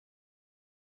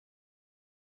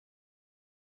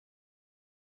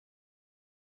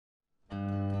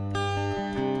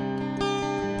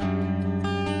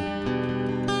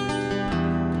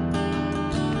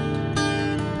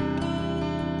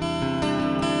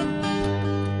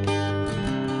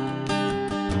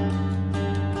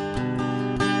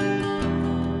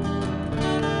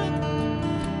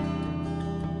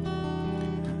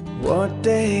What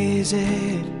day is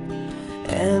it?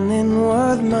 And in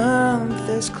what month?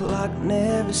 This clock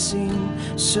never seemed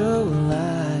so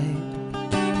light.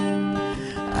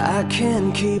 I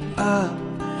can't keep up,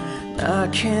 I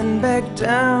can't back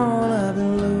down. I've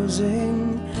been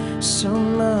losing so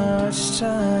much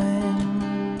time.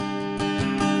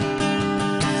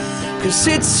 'Cause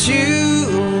it's you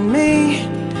and me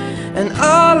and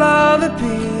all other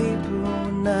people,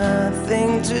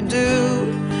 nothing to do,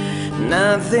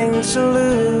 nothing to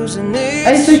lose, and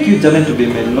I think you talent to be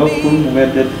made lawful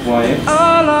where that quiet.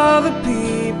 All other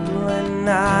people, and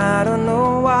I don't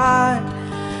know why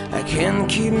I can't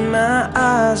keep my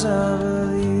eyes off of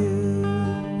you.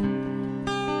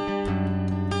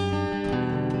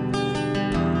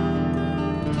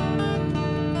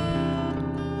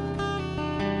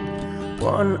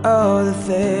 One of the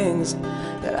things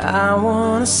that I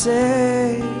wanna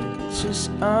say just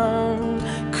aren't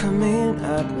coming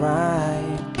out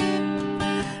right.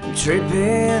 I'm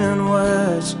tripping on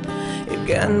words, you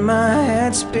got my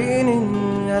head spinning.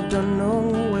 I don't know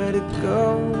where to go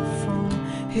from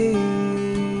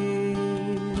here.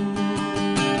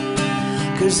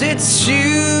 'Cause it's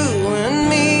you and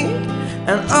me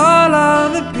and all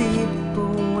other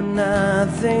people with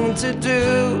nothing to do,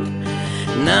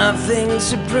 nothing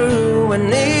to prove, and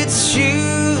it's you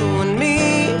and me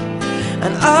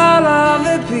and all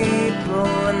other people,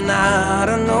 and I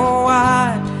don't know why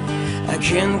I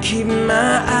can't keep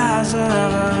my eyes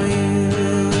off you.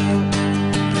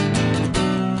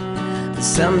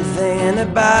 There's something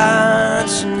about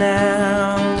you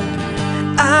now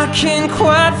I can't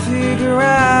quite figure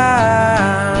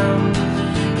out,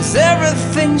 'cause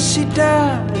everything she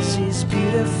does is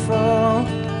beautiful,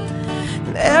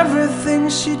 and everything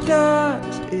she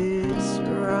does is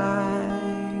right.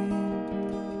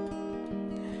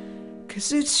 'Cause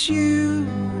it's you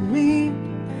and me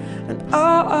and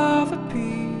all other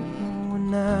people with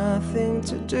nothing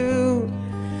to do,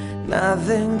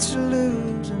 nothing to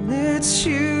lose, and it's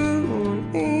you and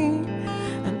me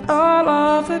and all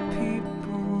other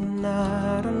people, and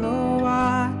I don't know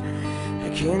why I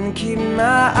can't keep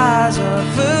my eyes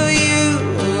off of you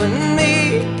and me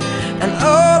and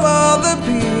all other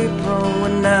people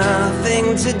with nothing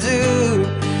to do,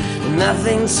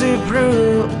 nothing to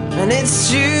prove, and it's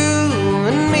you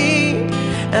and me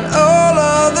and all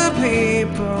other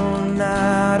people, and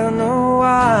I don't know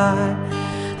why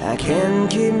I can't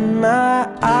keep my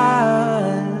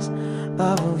eyes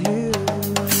off of you.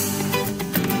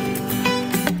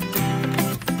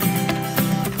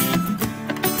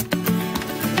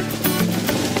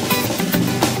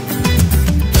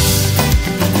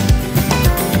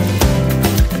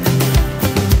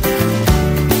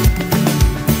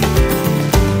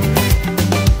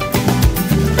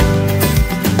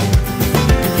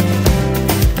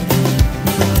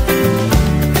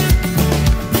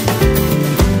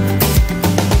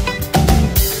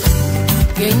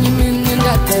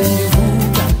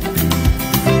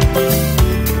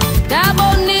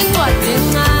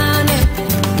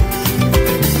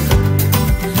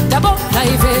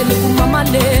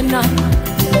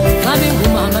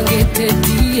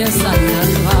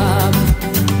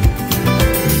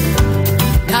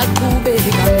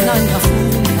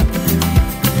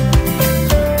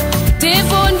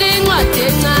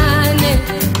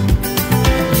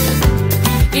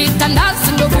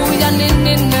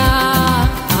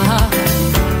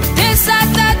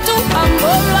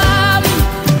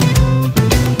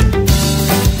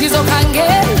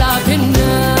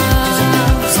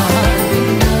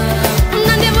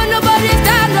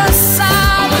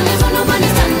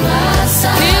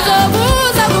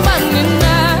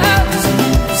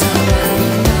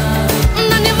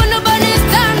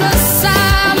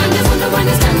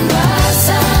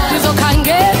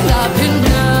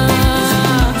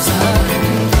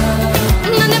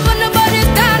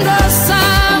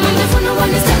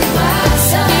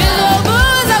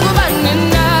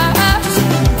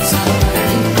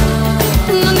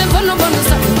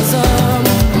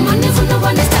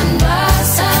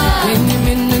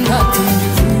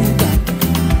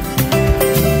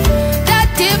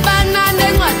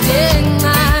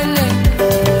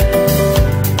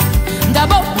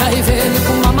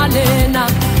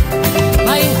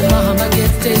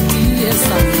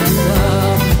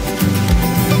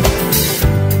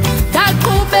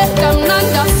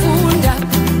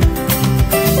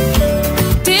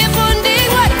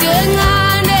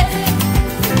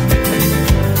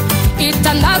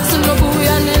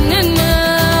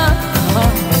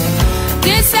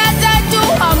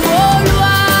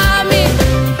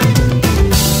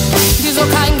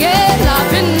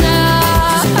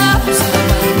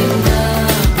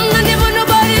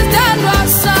 Nobody stand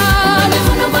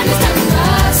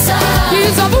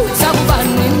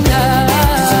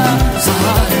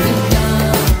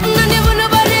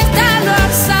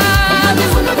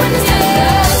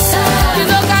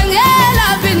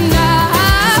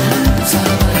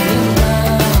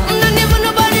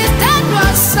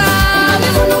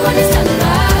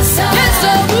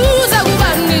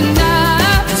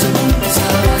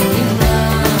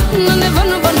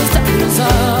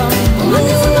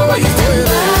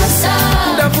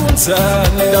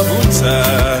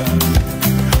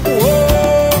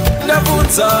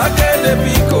Navuta kende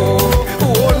piko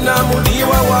uona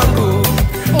mudiwa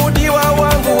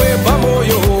wangu weba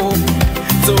moyo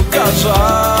toka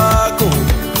zako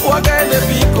wakende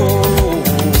piko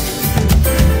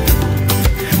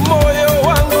moyo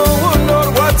wangu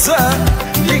unorwata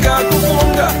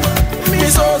ndikakufunga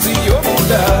misozi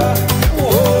yobuda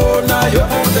uona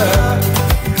yobuda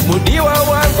mudiwa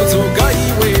wangu toka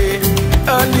iwe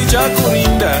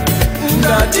andichakurinda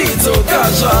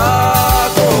ndatitoka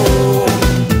zako.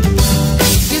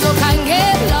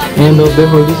 And of the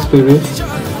Holy Spirit,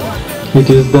 it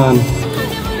is done.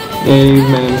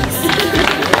 Amen.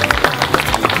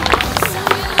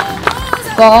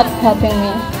 God helping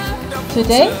me.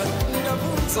 Today,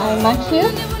 I mark you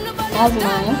as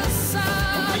mine.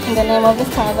 In the name of the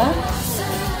Father,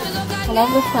 and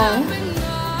of the Son,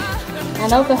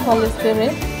 and of the Holy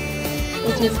Spirit,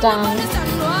 it is done.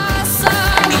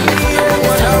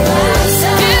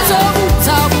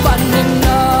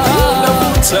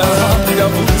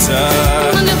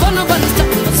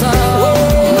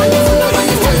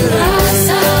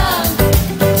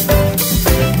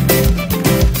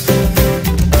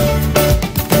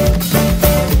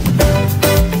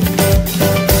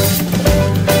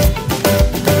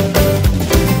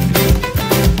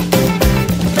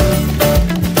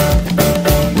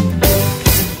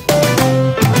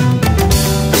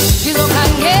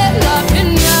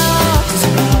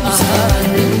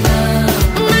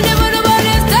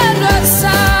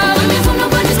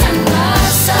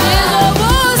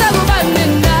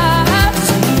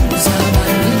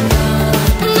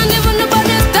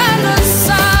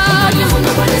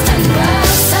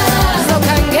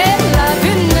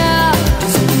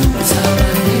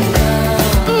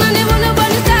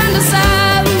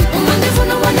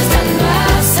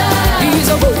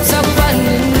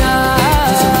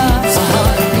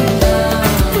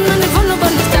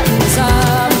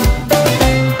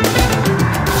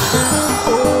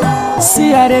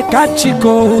 Catch you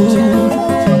go,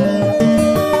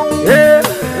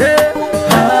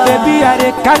 baby, I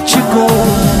dey catch you go.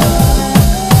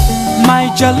 My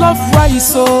jollof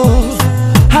rice, oh,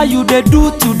 how you dey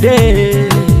do today,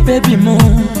 baby mo?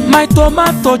 My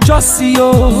tomato just see,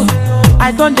 oh,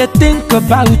 I don't dey think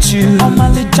about you.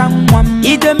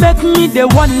 It dey make me dey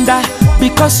wonder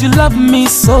because you love me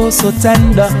so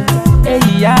tender. Hey,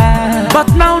 yeah. But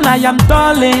now I am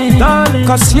darling,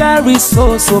 cause here is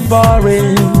so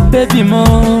boring, baby mo.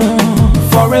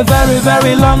 For a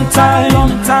very long time,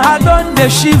 I done the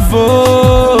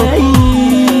shiver,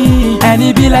 and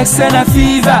it be like Senna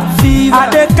fever. I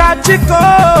dey catch it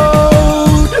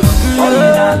cold.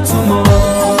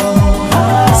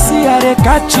 See I dey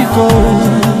catch it cold.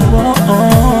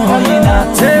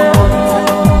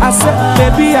 I said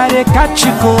baby I dey catch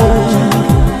it cold.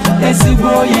 I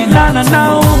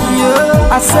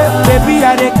said, baby,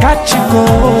 I dey catch you go.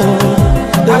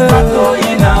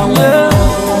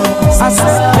 I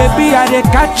said, baby, I dey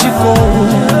catch you go.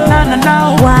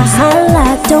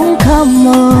 Wahala don't come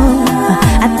on.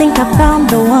 I think I found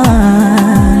the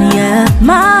one. Yeah,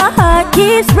 my heart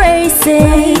keeps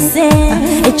racing.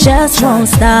 It just won't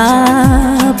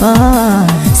stop.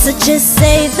 So just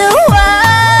say the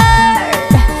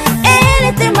word.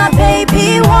 Anything my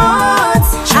baby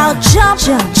wants, I'll jump,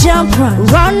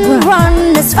 run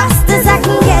as fast as I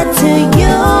can get to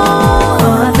you.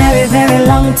 For a very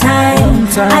long time,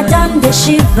 I done the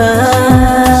shiver,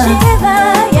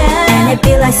 yeah. And it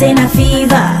be like Senna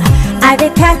fever. I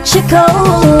did catch a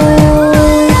cold.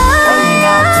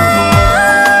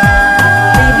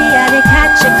 Baby, I did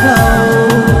catch a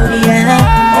cold, yeah.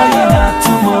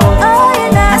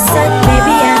 I said,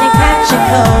 baby, I did catch a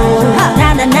cold.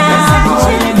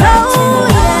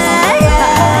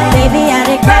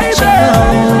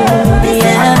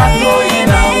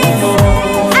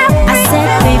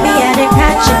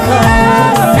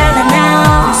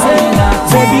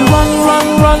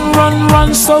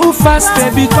 So fast,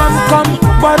 baby, come,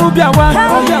 Barubia one.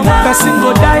 Person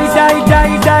go die,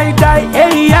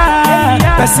 hey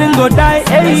yeah. Person go die,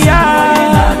 hey yeah.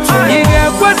 Ige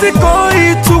kwezi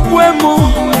koi tukwemu,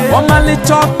 omali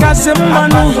choka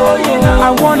zemanu. I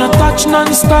wanna touch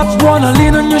non-stop, wanna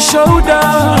lean on your shoulder.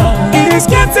 It is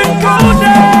getting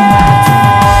colder.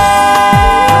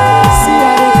 See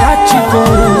how they catch you go.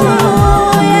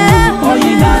 Oh,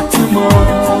 you not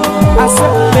tomorrow. I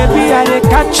said, baby, I dey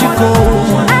catch you go.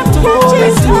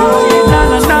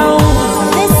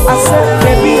 I said,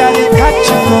 baby, I did catch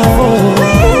you go.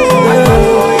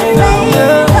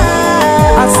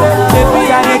 I said, baby,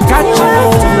 I did catch you go.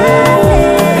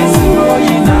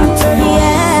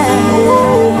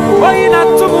 Oh, you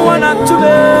not to me, one to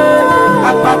me.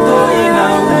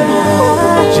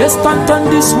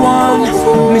 one,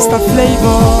 Mr.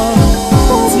 Flavor,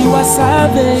 Tiwa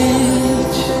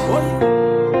Savage.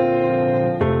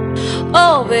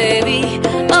 Oh baby,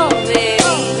 oh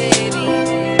baby,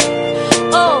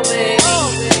 oh baby.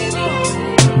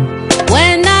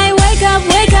 When I wake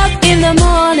up in the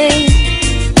morning,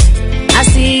 I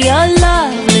see your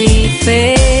lovely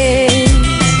face.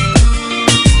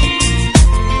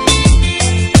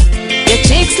 Your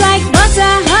cheeks like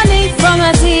butter, honey from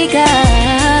a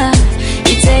teacup.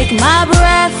 You take my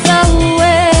breath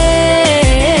away.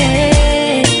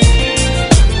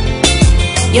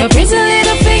 Your pretty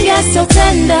little fingers so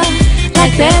tender,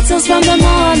 like petals from the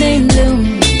morning bloom.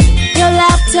 Your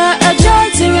laughter a joy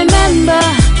to remember.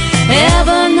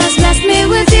 Heaven has blessed me